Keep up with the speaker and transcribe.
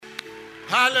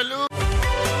Hallelujah.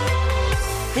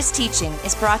 This teaching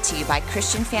is brought to you by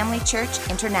Christian Family Church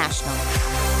International.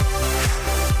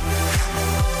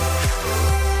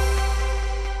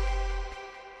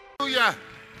 Hallelujah.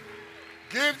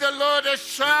 Give the Lord a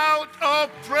shout of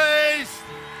praise.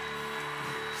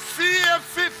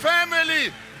 CFC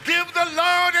family, give the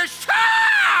Lord a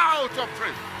shout of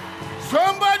praise.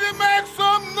 Somebody make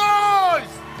some noise.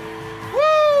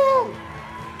 Woo!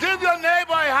 Give your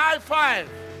neighbor a high five.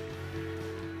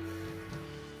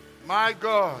 My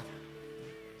God,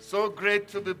 so great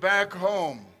to be back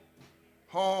home.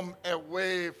 Home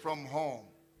away from home.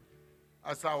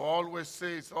 As I always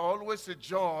say, it's always a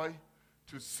joy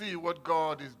to see what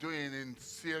God is doing in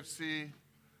CFC,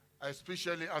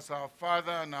 especially as our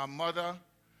father and our mother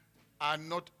are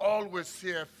not always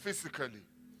here physically,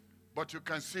 but you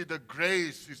can see the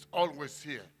grace is always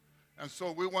here. And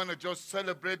so we want to just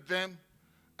celebrate them.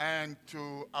 And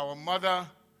to our mother,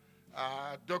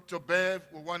 Dr. Bev,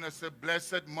 we want to say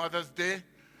Blessed Mother's Day.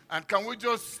 And can we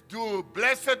just do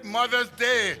Blessed Mother's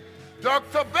Day,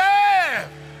 Dr. Bev?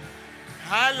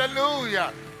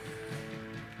 Hallelujah.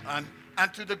 And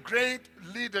to the great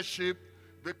leadership,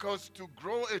 because to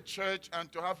grow a church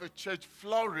and to have a church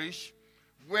flourish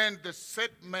when the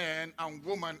set man and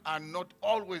woman are not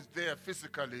always there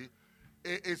physically,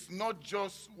 it's not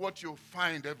just what you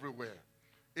find everywhere.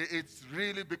 It's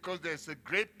really because there's a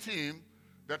great team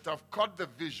that have caught the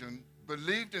vision,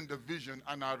 believed in the vision,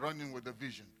 and are running with the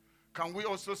vision. Can we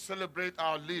also celebrate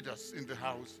our leaders in the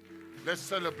house? Let's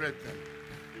celebrate them.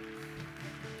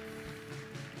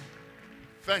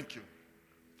 Thank you.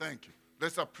 Thank you.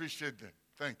 Let's appreciate them.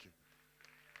 Thank you.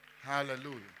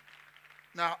 Hallelujah.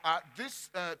 Now,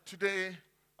 today,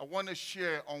 I want to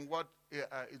share on what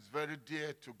is very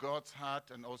dear to God's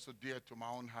heart and also dear to my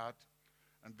own heart,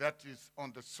 and that is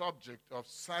on the subject of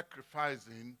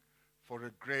sacrificing for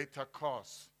a greater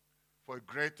cause, for a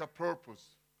greater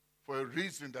purpose, for a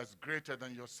reason that's greater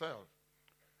than yourself.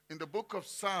 In the book of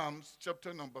Psalms,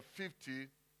 chapter number 50,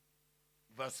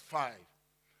 verse 5,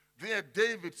 there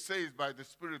David says by the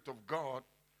Spirit of God,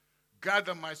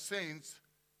 "Gather my saints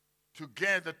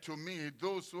together to me,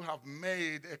 those who have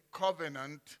made a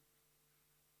covenant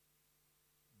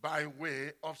by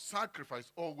way of sacrifice,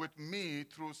 or with me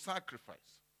through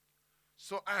sacrifice."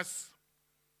 So as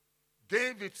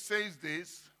David says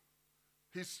this,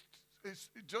 he's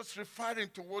just referring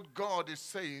to what God is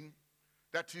saying,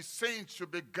 that his saints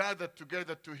should be gathered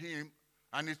together to him,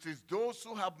 and it is those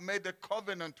who have made a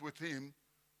covenant with him,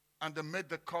 and they made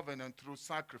the covenant through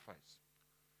sacrifice.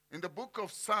 In the book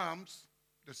of Psalms,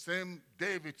 the same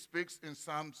David speaks in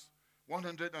Psalms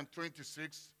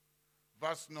 126,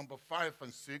 verse number 5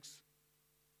 and 6.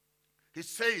 He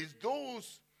says,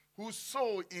 "Those who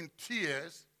sow in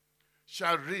tears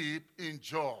shall reap in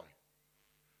joy.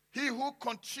 He who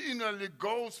continually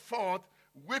goes forth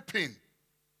weeping,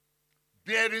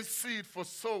 bearing seed for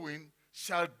sowing,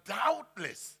 shall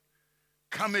doubtless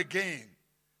come again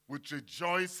with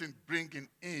rejoicing, bringing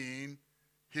in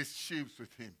his sheaves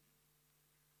with him."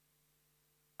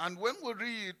 And when we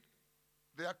read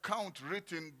the account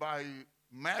written by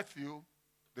Matthew,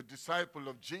 the disciple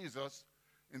of Jesus,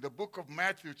 in the book of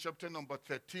Matthew, chapter number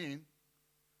 13,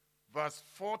 verse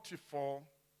 44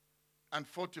 and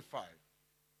 45,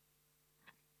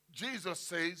 Jesus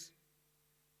says,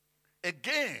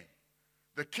 "Again,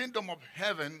 the kingdom of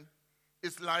heaven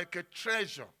is like a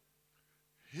treasure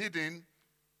hidden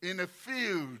in a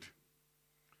field,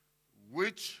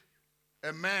 which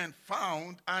a man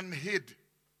found and hid.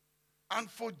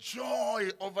 And for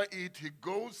joy over it, he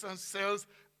goes and sells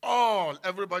all."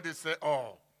 Everybody say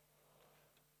all.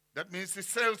 That means he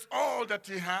sells all that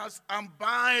he has and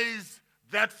buys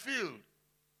that field.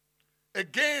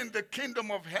 Again, the kingdom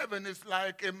of heaven is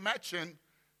like a merchant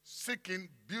seeking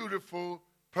beautiful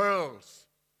pearls.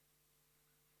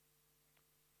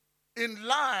 In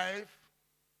life,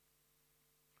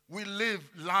 we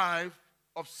live life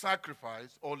of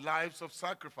sacrifice or lives of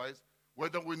sacrifice,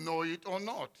 whether we know it or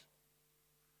not.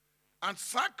 And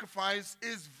sacrifice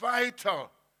is vital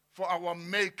for our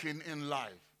making in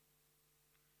life.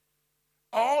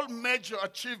 All major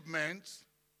achievements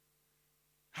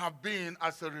have been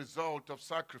as a result of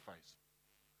sacrifice.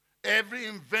 Every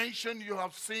invention you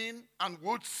have seen and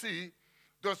would see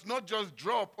does not just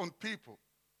drop on people.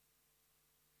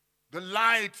 The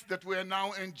light that we are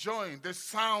now enjoying, the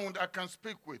sound I can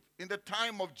speak with. In the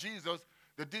time of Jesus,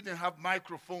 they didn't have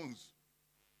microphones.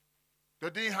 They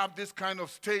didn't have this kind of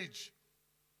stage.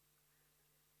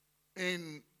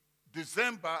 In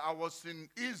December, I was in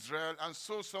Israel and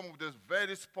saw some of the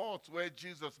very spots where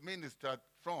Jesus ministered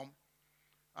from.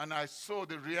 And I saw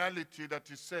the reality that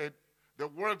he said the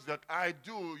works that I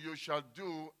do, you shall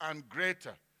do, and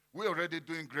greater. We're already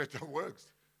doing greater works.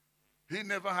 He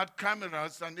never had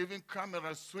cameras, and even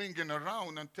cameras swinging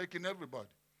around and taking everybody.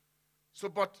 So,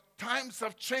 but times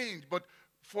have changed. But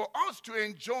for us to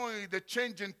enjoy the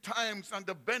changing times and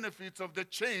the benefits of the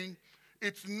change,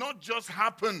 it's not just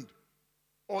happened,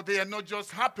 or they are not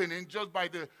just happening just by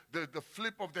the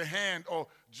flip of the hand or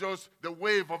just the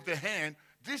wave of the hand.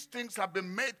 These things have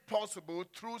been made possible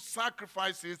through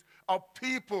sacrifices of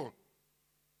people.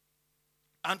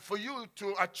 And for you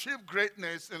to achieve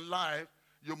greatness in life,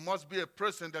 you must be a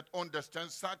person that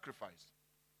understands sacrifice.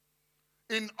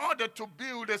 In order to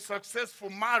build a successful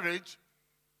marriage,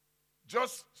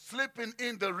 just slipping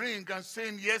in the ring and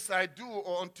saying, yes, I do,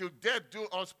 or until death do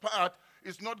us part,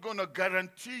 is not going to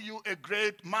guarantee you a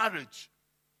great marriage.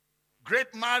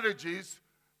 Great marriages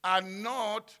are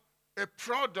not a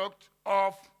product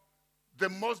of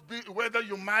whether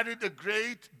you married a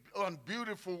great and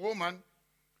beautiful woman.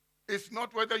 It's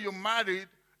not whether you married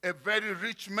a very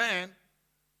rich man.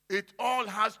 It all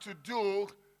has to do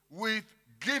with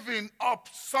giving up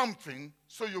something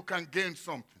so you can gain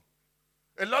something.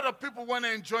 A lot of people want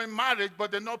to enjoy marriage,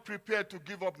 but they're not prepared to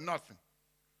give up nothing.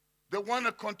 They want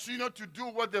to continue to do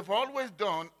what they've always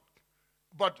done,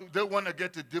 but they want to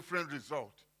get a different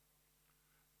result.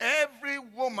 Every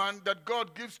woman that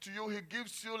God gives to you, he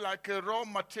gives you like a raw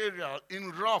material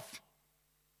in rough.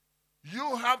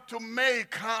 You have to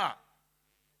make her.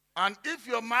 And if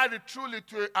you're married truly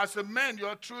as a man,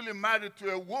 you're truly married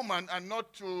to a woman and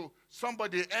not to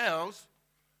somebody else.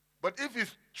 But if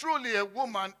it's truly a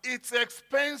woman, it's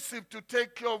expensive to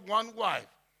take care of one wife.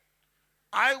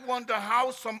 I wonder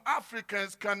how some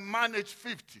Africans can manage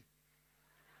 50.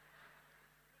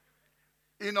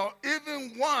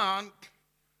 Even one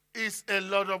is a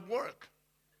lot of work.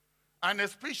 And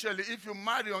especially if you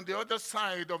marry on the other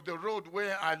side of the road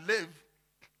where I live,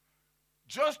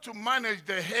 just to manage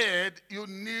the head, you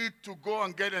need to go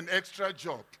and get an extra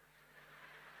job.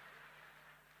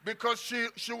 Because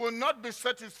she will not be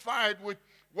satisfied with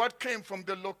what came from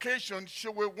the location. She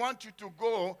will want you to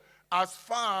go as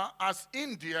far as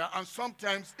India and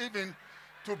sometimes even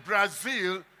to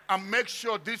Brazil and make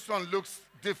sure this one looks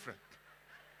different.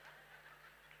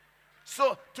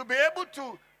 So to be able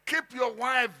to keep your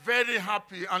wife very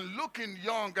happy and looking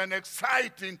young and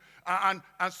exciting and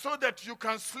so that you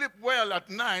can sleep well at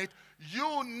night,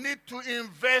 you need to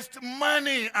invest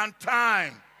money and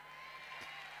time.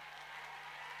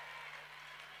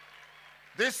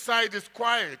 This side is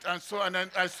quiet, and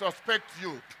I suspect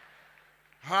you.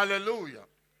 Hallelujah.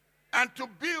 And to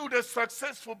build a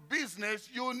successful business,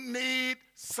 you need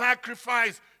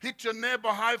sacrifice. Hit your neighbor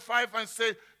high five and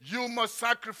say, you must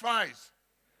sacrifice.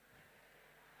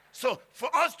 So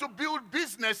for us to build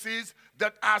businesses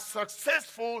that are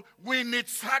successful, we need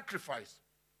sacrifice.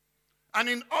 And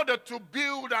in order to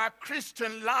build our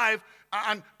Christian life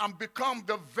and become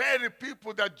the very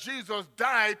people that Jesus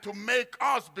died to make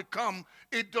us become,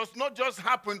 it does not just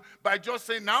happen by just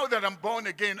saying, now that I'm born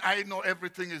again, I know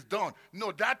everything is done.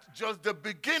 No, that's just the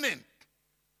beginning.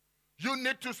 You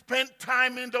need to spend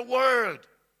time in the Word.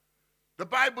 The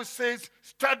Bible says,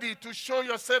 study to show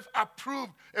yourself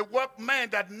approved, a workman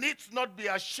that needs not be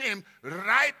ashamed,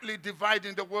 rightly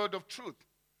dividing the word of truth.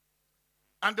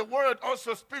 And the word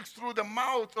also speaks through the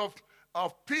mouth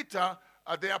of Peter,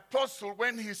 the apostle,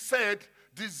 when he said,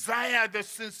 desire the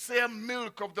sincere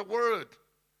milk of the word.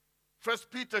 1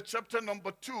 Peter chapter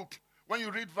number 2, when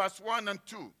you read verse 1 and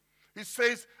 2, he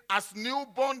says, as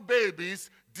newborn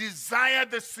babies, desire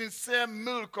the sincere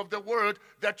milk of the word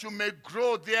that you may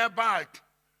grow thereby.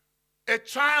 A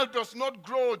child does not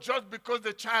grow just because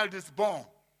the child is born.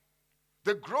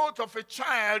 The growth of a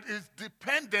child is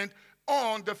dependent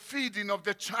on the feeding of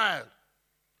the child.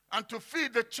 And to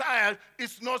feed the child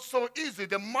is not so easy.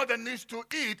 The mother needs to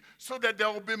eat so that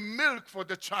there will be milk for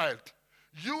the child.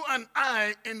 You and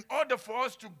I, in order for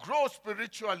us to grow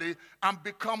spiritually and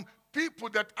become people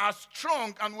that are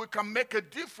strong and we can make a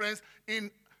difference in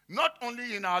not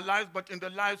only in our lives but in the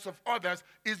lives of others,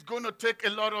 is going to take a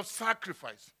lot of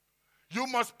sacrifice. You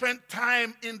must spend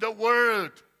time in the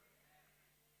Word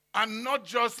and not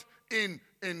just in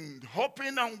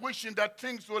hoping and wishing that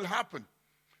things will happen.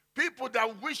 People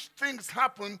that wish things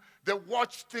happen, they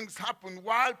watch things happen,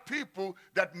 while people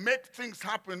that make things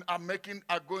happen are making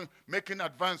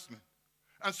advancement.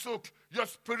 And so your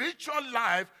spiritual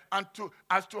life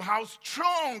as to how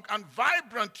strong and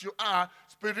vibrant you are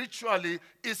spiritually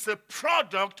is a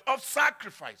product of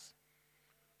sacrifice.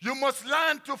 You must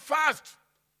learn to fast.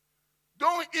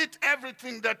 Don't eat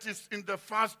everything that is in the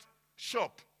fast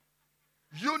shop.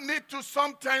 You need to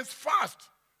sometimes fast.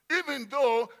 Even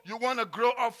though you want to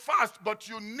grow up fast, but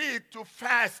you need to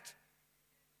fast.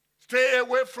 Stay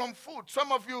away from food.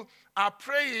 Some of you are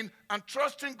praying and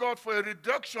trusting God for a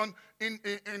reduction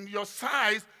in your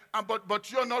size,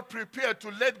 but you're not prepared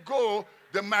to let go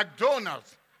the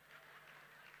McDonald's.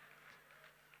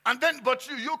 And then, but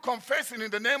you confessing in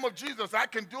the name of Jesus, I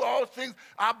can do all things.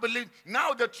 I believe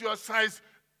now that your size,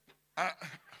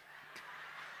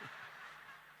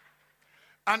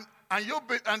 and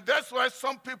that's why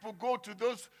some people go to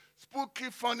those spooky,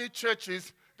 funny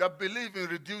churches that believe in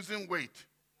reducing weight.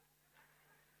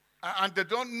 And they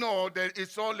don't know that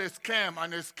it's all a scam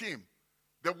and a scheme.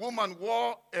 The woman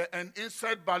wore an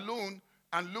inside balloon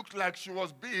and looked like she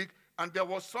was big, and there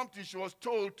was something she was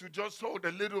told to just hold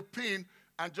a little pin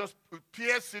and just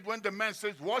pierce it when the man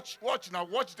says, watch now,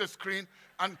 watch the screen.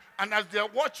 And as they're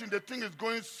watching, the thing is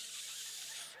going.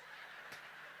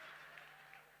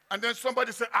 And then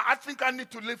somebody said, I think I need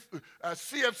to lift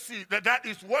CFC. That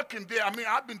is working there. I mean,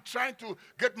 I've been trying to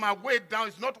get my weight down.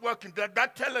 It's not working.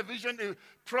 That television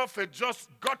prophet just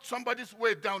got somebody's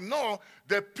weight down. No,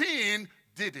 the pin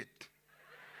did it.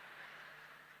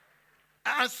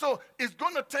 And so it's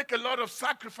going to take a lot of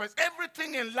sacrifice.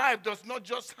 Everything in life does not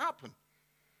just happen.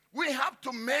 We have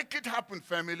to make it happen,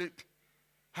 family.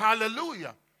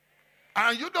 Hallelujah.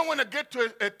 And you don't want to get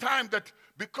to a time that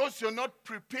because you're not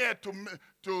prepared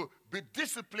to be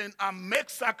disciplined and make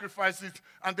sacrifices,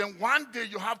 and then one day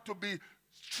you have to be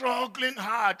struggling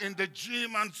hard in the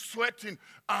gym and sweating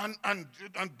and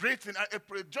breathing.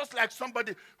 Just like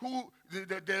somebody who,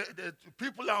 the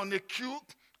people are on a queue,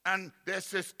 and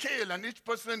there's a scale, and each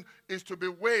person is to be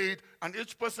weighed, and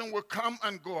each person will come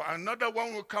and go. Another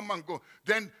one will come and go.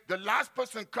 Then the last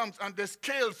person comes, and the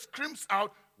scale screams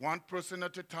out, one person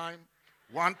at a time,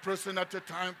 one person at a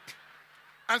time.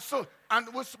 And so,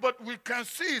 but we can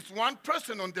see it's one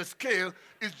person on the scale.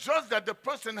 It's just that the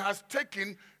person has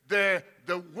taken the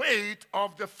weight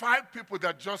of the 5 people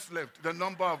that just left, the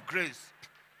number of grace.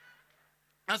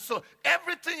 And so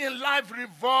everything in life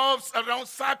revolves around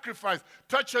sacrifice.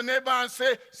 Touch your neighbor and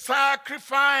say,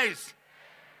 sacrifice.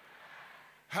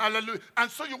 Hallelujah.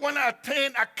 And so you want to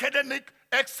attain academic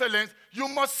excellence, you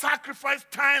must sacrifice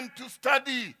time to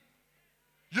study.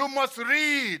 You must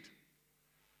read.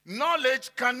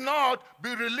 Knowledge cannot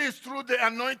be released through the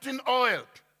anointing oil.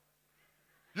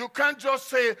 You can't just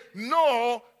say,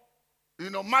 no,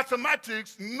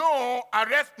 mathematics, no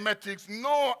arithmetics,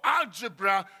 no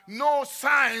algebra, no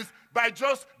science by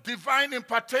just divine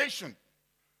impartation.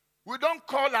 We don't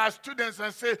call our students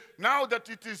and say, now that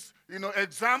it is,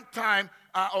 exam time,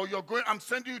 or I'm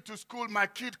sending you to school, my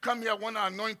kid, come here, I want to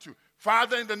anoint you.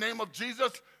 Father, in the name of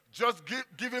Jesus, just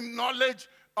give him knowledge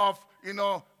of,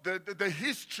 the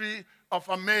history of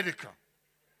America.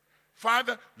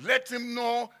 Father, let him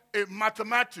know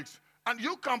mathematics. And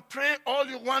you can pray all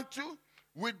you want to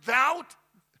without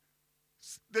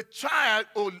the child,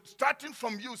 or starting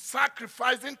from you,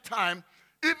 sacrificing time,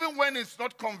 even when it's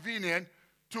not convenient,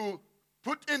 to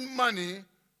put in money,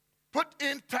 put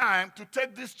in time to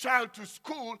take this child to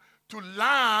school to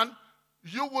learn.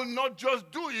 You will not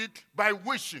just do it by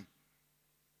wishing.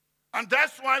 And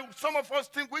that's why some of us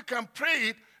think we can pray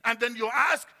it, and then you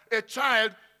ask a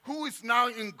child who is now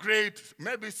in grade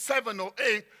maybe 7 or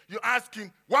 8, you ask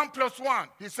him, 1 + 1.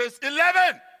 He says,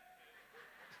 11.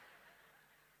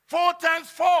 4 ×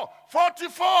 4,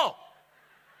 44.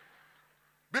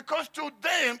 Because to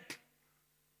them,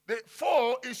 the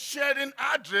 4 is sharing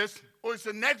address, or it's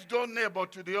a next door neighbor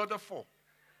to the other 4.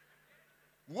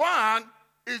 1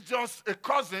 is just a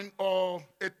cousin or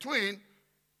a twin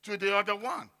to the other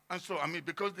one. And so,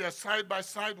 because they are side by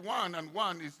side, 1 and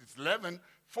 1 is 11,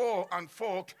 4 and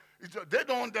 4. They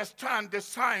don't understand the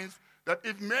signs that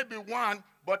it may be 1,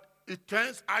 but it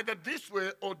turns either this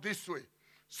way or this way.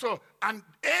 So, and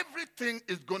everything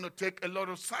is going to take a lot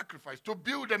of sacrifice. To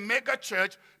build a mega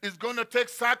church is going to take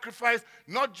sacrifice,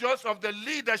 not just of the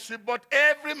leadership, but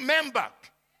every member.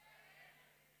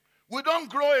 We don't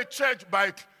grow a church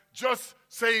by just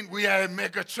saying we are a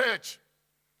mega church.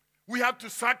 We have to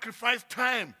sacrifice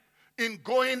time in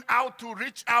going out to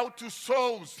reach out to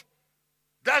souls.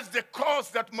 That's the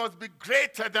cause that must be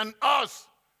greater than us.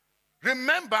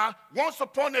 Remember, once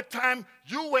upon a time,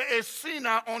 you were a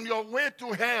sinner on your way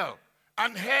to hell,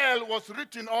 and hell was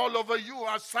written all over you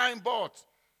as signboards,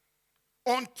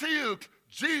 until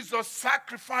Jesus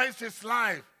sacrificed his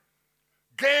life,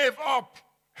 gave up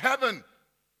heaven,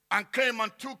 and came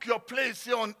and took your place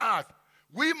here on earth.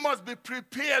 We must be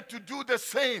prepared to do the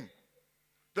same.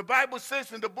 The Bible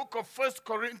says in the book of 1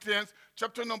 Corinthians,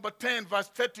 chapter number 10, verse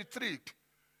 33,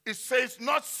 it says,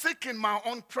 not seeking my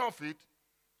own profit,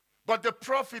 but the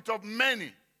profit of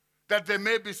many, that they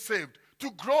may be saved. To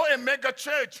grow a mega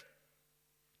church,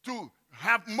 to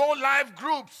have more life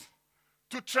groups,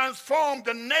 to transform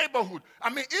the neighborhood. I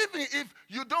mean, even if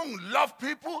you don't love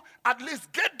people, at least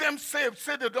get them saved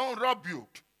so they don't rob you.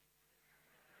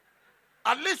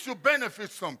 At least you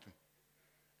benefit something.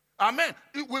 Amen.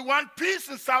 If we want peace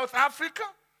in South Africa,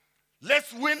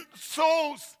 let's win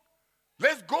souls.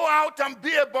 Let's go out and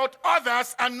be about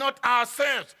others and not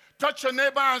ourselves. Touch your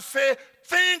neighbor and say,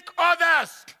 think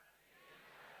others.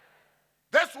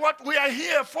 That's what we are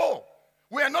here for.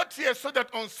 We are not here so that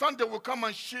on Sunday we'll come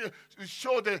and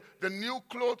show the new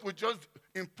clothes we just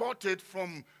imported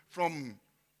from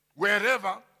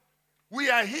wherever. We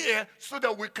are here so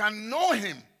that we can know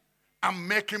him and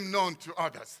make him known to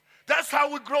others. That's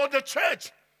how we grow the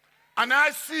church. And I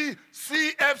see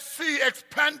CFC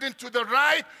expanding to the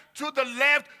right, to the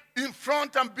left, in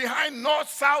front and behind, north,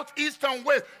 south, east, and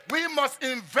west. We must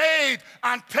invade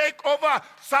and take over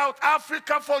South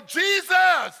Africa for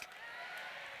Jesus.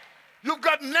 You've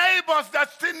got neighbors that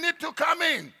still need to come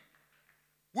in.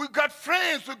 We've got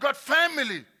friends, we've got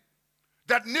family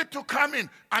that need to come in.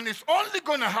 And it's only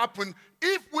going to happen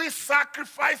if we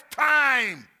sacrifice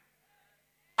time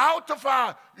out of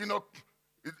our,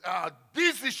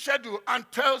 busy schedule and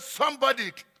tell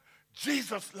somebody,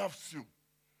 Jesus loves you.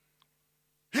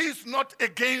 He's not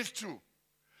against you.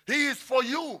 He is for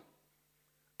you.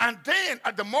 And then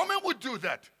at the moment we do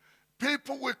that,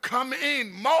 people will come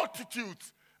in.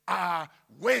 Multitudes are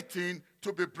waiting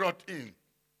to be brought in.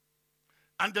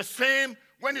 And the same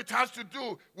when it has to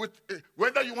do with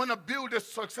whether you want to build a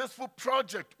successful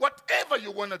project, whatever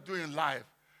you want to do in life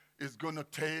is going to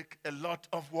take a lot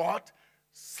of what?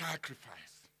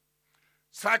 Sacrifice.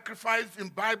 Sacrifice in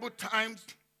Bible times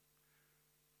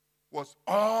was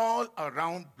all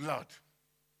around blood.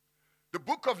 The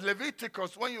book of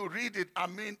Leviticus, when you read it,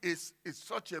 is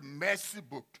such a messy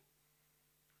book.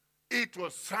 It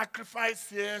was sacrifice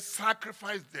here,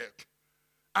 sacrifice there.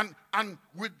 And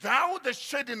without the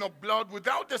shedding of blood,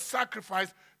 without the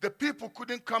sacrifice, the people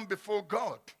couldn't come before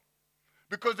God.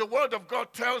 Because the word of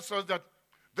God tells us that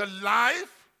the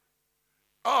life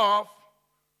of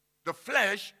the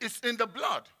flesh is in the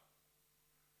blood.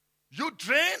 You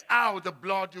drain out the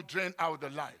blood, you drain out the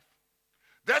life.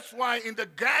 That's why in the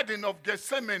Garden of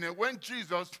Gethsemane, when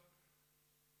Jesus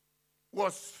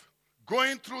was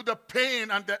going through the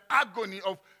pain and the agony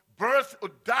of birth or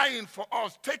dying for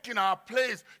us, taking our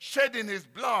place, shedding his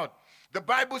blood, the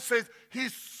Bible says he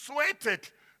sweated,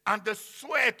 and the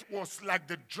sweat was like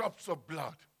the drops of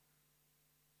blood.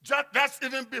 That's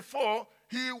even before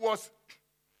he was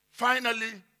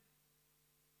finally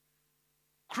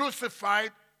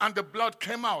crucified and the blood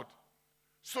came out.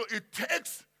 So it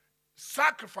takes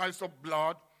sacrifice of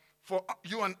blood for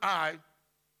you and I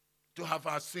to have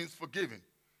our sins forgiven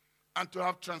and to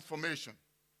have transformation.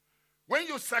 When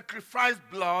you sacrifice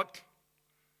blood,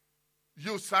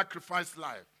 you sacrifice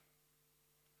life.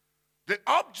 The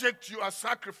object you are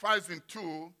sacrificing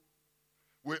to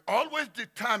will always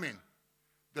determine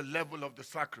the level of the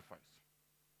sacrifice.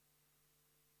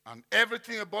 And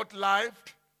everything about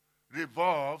life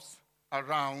revolves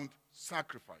around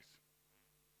sacrifice.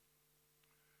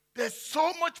 There's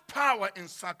so much power in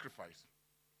sacrifice.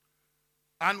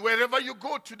 And wherever you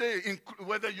go today,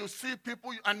 whether you see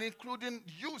people, and including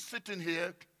you sitting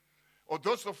here, or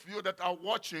those of you that are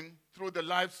watching through the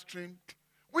live stream,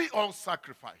 we all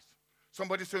sacrifice.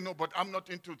 Somebody say, no, but I'm not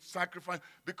into sacrifice.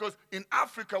 Because in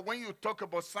Africa, when you talk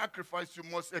about sacrifice, you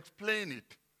must explain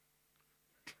it.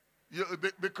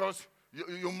 Because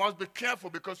you must be careful,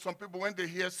 because some people, when they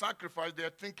hear sacrifice, they're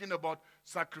thinking about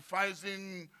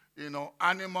sacrificing,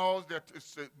 animals.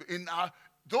 In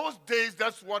those days,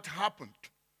 that's what happened.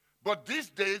 But these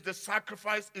days, the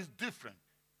sacrifice is different.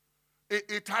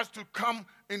 It has to come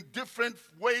in different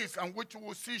ways, and which we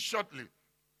will see shortly.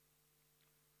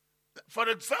 For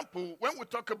example, when we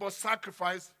talk about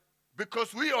sacrifice,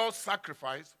 because we all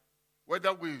sacrifice,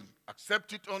 whether we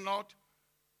accept it or not,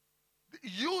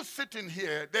 you sitting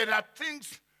here, there are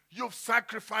things you've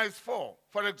sacrificed for.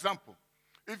 For example,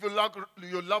 if you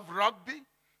love rugby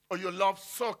or you love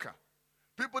soccer,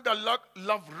 people that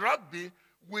love rugby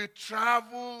will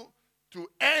travel to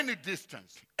any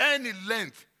distance, any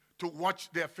length to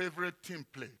watch their favorite team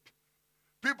play.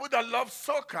 People that love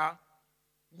soccer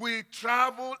will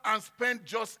travel and spend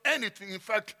just anything. In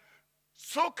fact,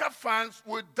 soccer fans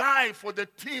will die for the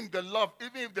team they love,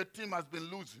 even if the team has been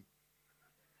losing.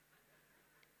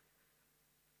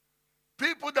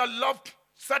 People that love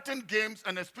certain games,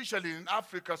 and especially in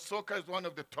Africa, soccer is one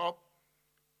of the top.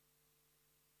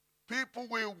 People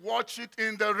will watch it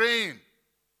in the rain.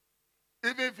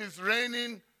 Even if it's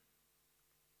raining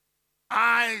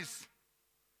ice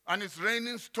and it's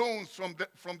raining stones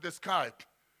from the sky,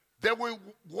 they will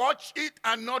watch it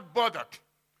and not bother.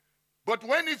 But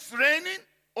when it's raining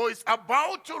or it's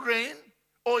about to rain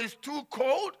or it's too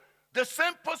cold, the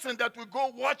same person that will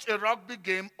go watch a rugby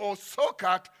game or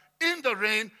soccer in the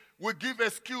rain will give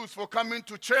excuse for coming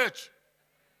to church.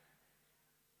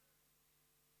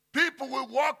 People will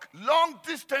walk long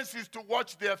distances to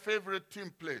watch their favorite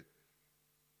team play,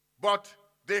 but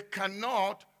they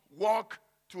cannot walk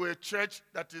to a church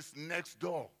that is next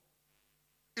door.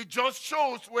 It just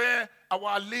shows where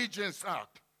our allegiance are.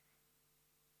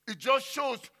 It just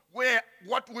shows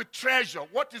what we treasure,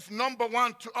 what is number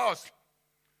one to us.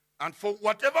 And for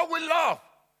whatever we love,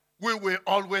 we will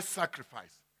always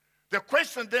sacrifice. The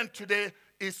question then today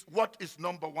is, what is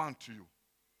number one to you?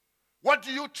 What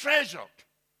do you treasure?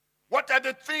 What are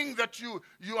the things that you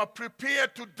are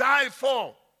prepared to die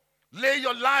for, lay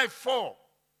your life for?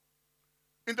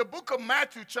 In the book of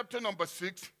Matthew, chapter number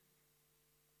 6,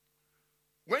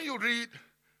 when you read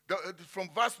from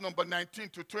verse number 19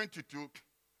 to 22,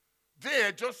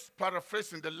 there, just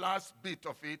paraphrasing the last bit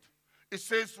of it, it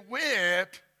says, where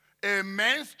a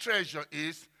man's treasure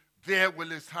is, there will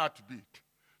his heart be.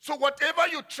 So whatever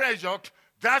you treasure,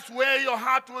 that's where your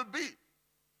heart will be.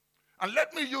 And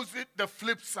let me use it the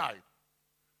flip side.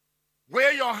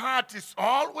 Where your heart is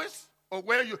always, or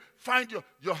where you find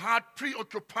your heart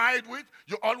preoccupied with,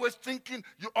 you're always thinking,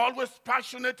 you're always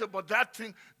passionate about that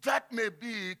thing, that may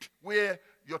be where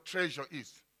your treasure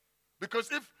is.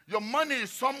 Because if your money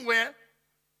is somewhere,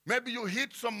 maybe you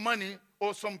hid some money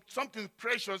or something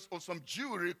precious or some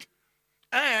jewelry,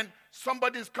 and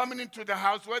somebody is coming into the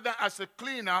house, whether as a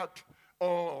cleaner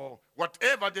or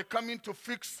whatever, they're coming to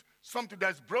fix something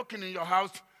that's broken in your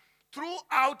house.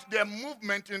 Throughout their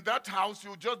movement in that house,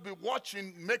 you'll just be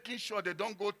watching, making sure they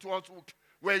don't go towards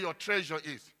where your treasure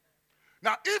is.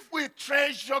 Now, if we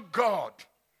treasure God,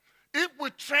 if we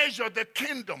treasure the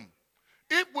kingdom,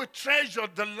 if we treasure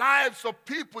the lives of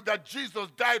people that Jesus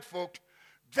died for,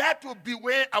 that will be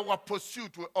where our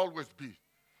pursuit will always be.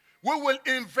 We will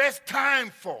invest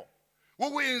time for. We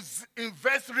will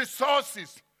invest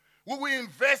resources. We will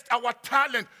invest our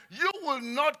talent. You will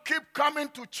not keep coming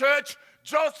to church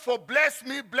just for bless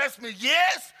me, bless me.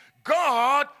 Yes,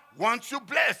 God wants you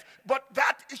blessed, but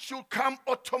that should come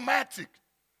automatic.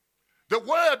 The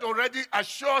word already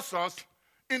assures us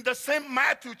in the same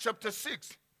Matthew chapter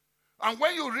 6. And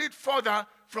when you read further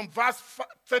from verse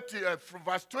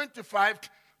 25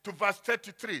 to verse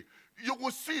 33, you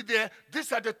will see there,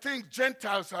 these are the things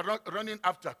Gentiles are running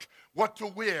after. What to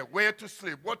wear, where to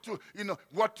sleep, what to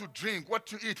drink, what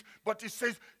to eat. But it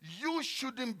says, you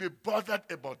shouldn't be bothered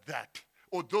about that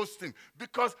or those things.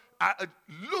 Because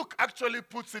Luke actually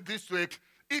puts it this way,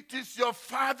 it is your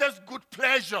Father's good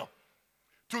pleasure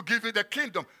to give you the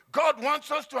kingdom. God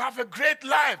wants us to have a great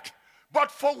life.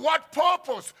 But for what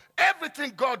purpose?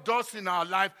 Everything God does in our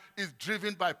life is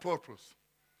driven by purpose.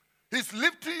 He's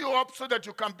lifting you up so that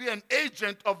you can be an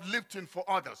agent of lifting for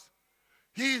others.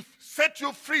 He set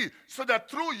you free so that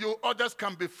through you, others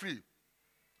can be free.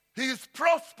 He is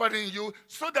prospering you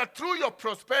so that through your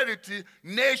prosperity,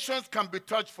 nations can be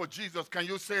touched for Jesus. Can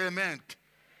you say amen?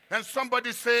 And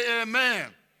somebody say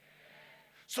amen.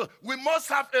 So we must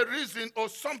have a reason or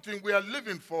something we are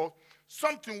living for,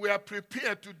 something we are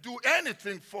prepared to do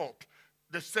anything for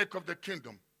the sake of the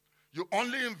kingdom. You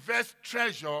only invest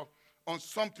treasure on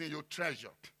something you treasure.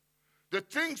 The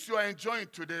things you are enjoying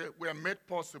today were made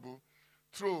possible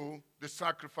through the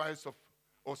sacrifices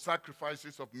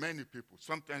of many people,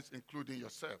 sometimes including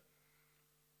yourself.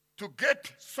 To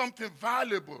get something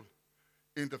valuable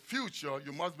in the future,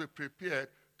 you must be prepared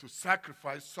to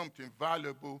sacrifice something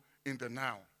valuable in the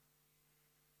now.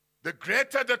 The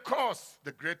greater the cost,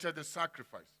 the greater the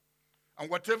sacrifice. And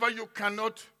whatever you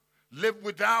cannot live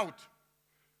without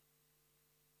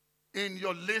in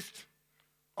your list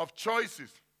of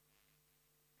choices,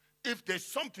 if there's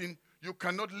something you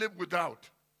cannot live without,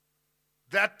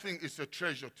 that thing is a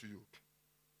treasure to you.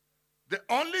 The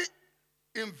only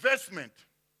investment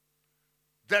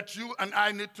that you and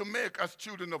I need to make as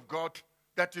children of God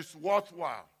that is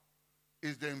worthwhile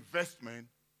is the investment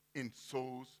in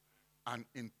souls and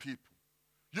in people.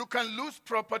 You can lose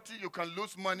property, you can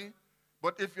lose money,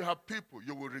 but if you have people,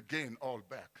 you will regain all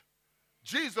back.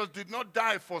 Jesus did not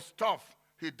die for stuff,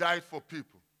 he died for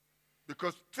people.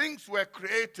 Because things were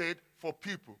created for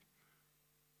people.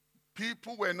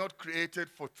 People were not created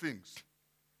for things.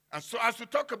 And so as we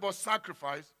talk about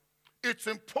sacrifice, it's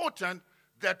important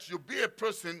that you be a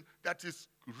person that is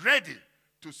ready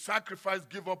to sacrifice,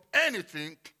 give up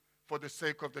anything for the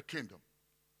sake of the kingdom.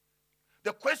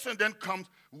 The question then comes,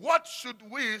 what should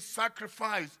we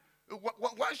sacrifice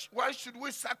Why should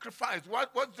we sacrifice?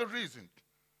 What's the reason?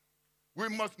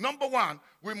 Number one,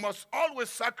 we must always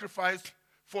sacrifice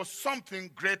for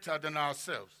something greater than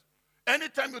ourselves.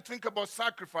 Anytime you think about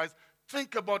sacrifice,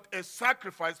 think about a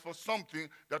sacrifice for something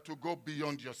that will go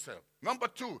beyond yourself. Number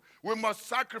two, we must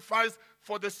sacrifice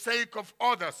for the sake of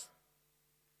others.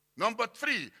 Number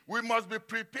three, we must be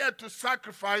prepared to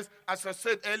sacrifice, as I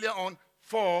said earlier on,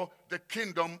 for the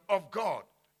kingdom of God.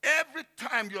 Every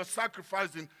time you're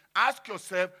sacrificing, ask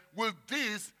yourself, will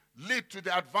this lead to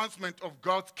the advancement of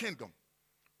God's kingdom?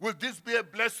 Will this be a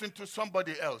blessing to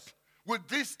somebody else? Will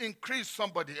this increase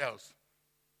somebody else?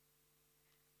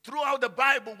 Throughout the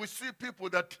Bible, we see people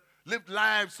that lived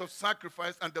lives of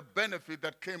sacrifice and the benefit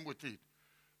that came with it.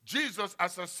 Jesus,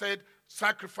 as I said,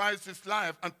 sacrificed his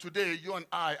life, and today you and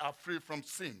I are free from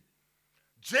sin.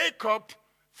 Jacob,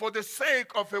 for the sake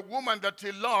of a woman that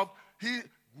he loved, he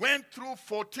went through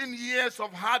 14 years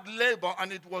of hard labor,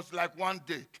 and it was like one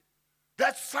day.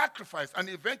 That's sacrifice, and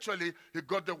eventually he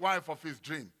got the wife of his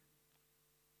dream.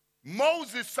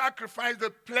 Moses sacrificed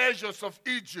the pleasures of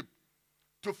Egypt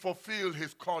to fulfill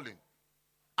his calling.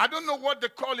 I don't know what the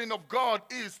calling of God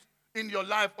is in your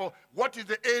life, or what is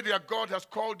the area God has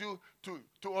called you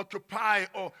to occupy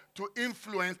or to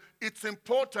influence. It's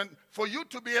important for you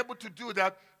to be able to do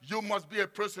that. You must be a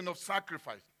person of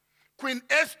sacrifice. Queen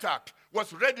Esther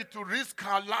was ready to risk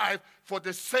her life for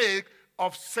the sake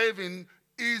of saving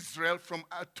Israel from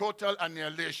a total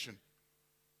annihilation.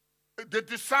 The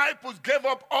disciples gave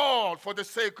up all for the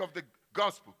sake of the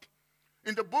gospel.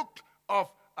 In the book of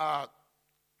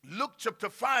Luke chapter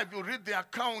 5, you read the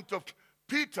account of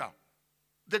Peter,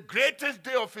 the greatest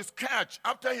day of his catch,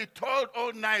 after he toiled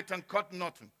all night and caught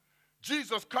nothing.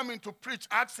 Jesus, coming to preach,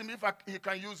 asked him if he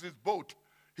can use his boat.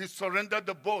 He surrendered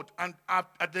the boat, and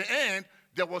at the end,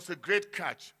 there was a great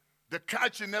catch. The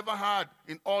catch he never had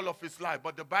in all of his life.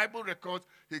 But the Bible records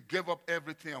he gave up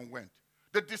everything and went.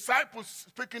 The disciples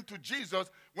speaking to Jesus,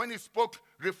 when he spoke,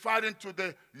 referring to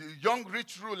the young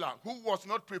rich ruler who was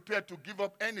not prepared to give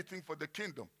up anything for the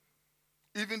kingdom,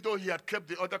 even though he had kept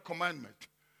the other commandment.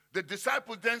 The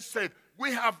disciples then said,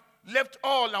 we have left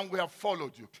all and we have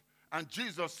followed you. And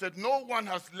Jesus said, no one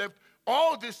has left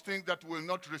all these things that will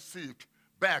not receive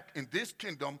back in this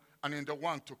kingdom and in the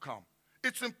one to come.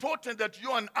 It's important that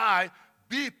you and I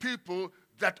be people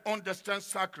that understand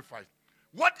sacrifice.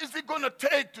 What is it going to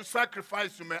take to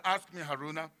sacrifice, you may ask me,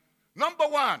 Haruna? Number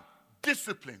one,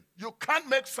 discipline. You can't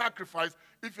make sacrifice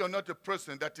if you're not a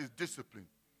person that is disciplined.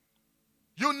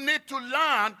 You need to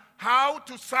learn how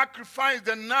to sacrifice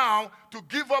the now, to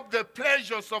give up the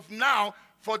pleasures of now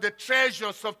for the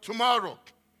treasures of tomorrow.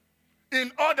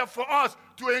 In order for us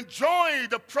to enjoy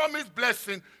the promised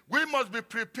blessing, we must be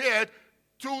prepared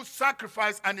to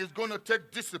sacrifice, and it's going to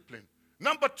take discipline.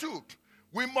 Number two,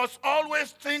 we must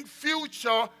always think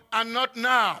future and not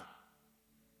now.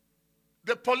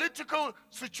 The political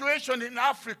situation in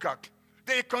Africa,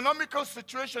 the economical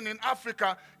situation in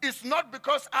Africa is not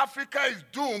because Africa is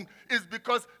doomed, it's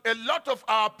because a lot of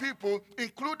our people,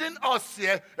 including us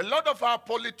here, a lot of our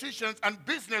politicians and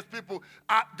business people,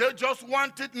 they just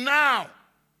want it now.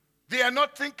 They are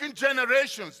not thinking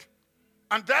generations.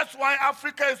 And that's why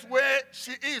Africa is where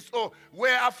she is, or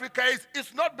where Africa is.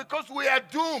 It's not because we are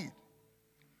doomed.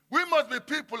 We must be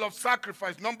people of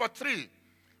sacrifice. Number three,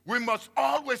 we must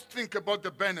always think about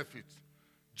the benefits.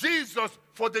 Jesus,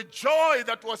 for the joy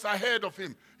that was ahead of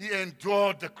him, he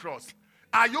endured the cross.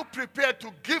 Are you prepared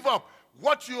to give up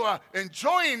what you are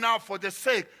enjoying now for the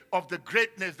sake of the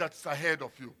greatness that's ahead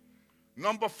of you?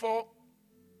 Number four,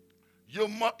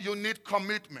 you need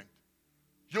commitment.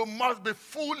 You must be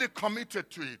fully committed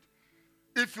to it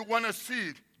if you want to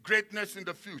see greatness in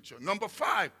the future. Number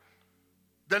five,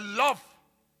 the love.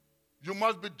 You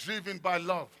must be driven by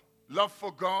love. Love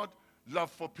for God, love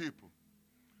for people.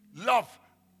 Love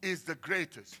is the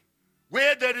greatest.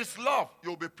 Where there is love,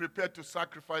 you'll be prepared to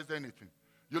sacrifice anything.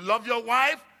 You love your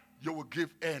wife, you will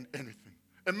give anything.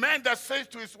 A man that says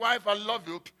to his wife, I love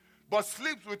you, but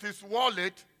sleeps with his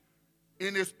wallet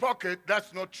in his pocket,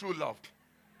 that's not true love.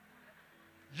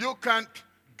 You can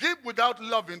give without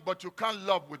loving, but you can't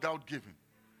love without giving.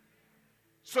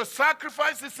 So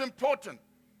sacrifice is important.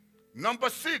 Number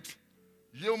six,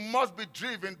 you must be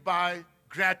driven by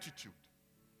gratitude.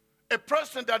 A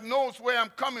person that knows where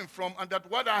I'm coming from and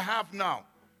that what I have now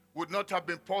would not have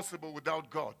been possible without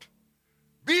God.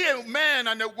 Be a man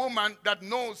and a woman that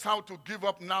knows how to give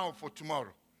up now for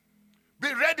tomorrow.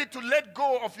 Be ready to let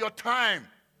go of your time,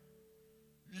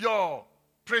 your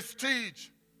prestige,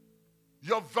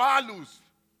 your values,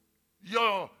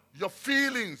 your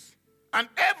feelings, and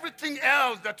everything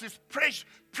else that is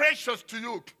precious to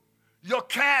you, your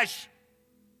cash,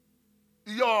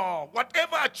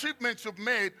 whatever achievements you've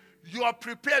made, you are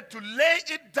prepared to lay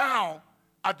it down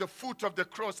at the foot of the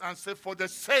cross and say, for the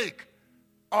sake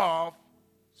of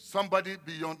somebody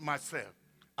beyond myself,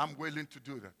 I'm willing to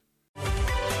do that.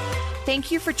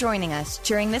 Thank you for joining us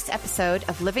during this episode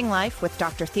of Living Life with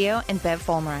Dr. Theo and Bev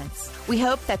Volmerantz. We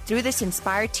hope that through this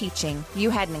inspired teaching, you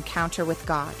had an encounter with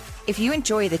God. If you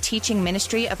enjoy the teaching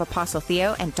ministry of Apostle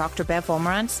Theo and Dr. Bev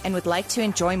Volmerantz and would like to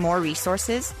enjoy more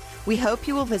resources, we hope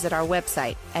you will visit our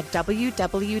website at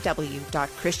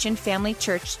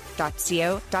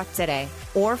www.christianfamilychurch.co.za,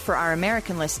 or for our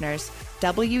American listeners,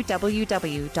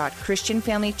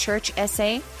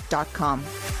 www.christianfamilychurchsa.com.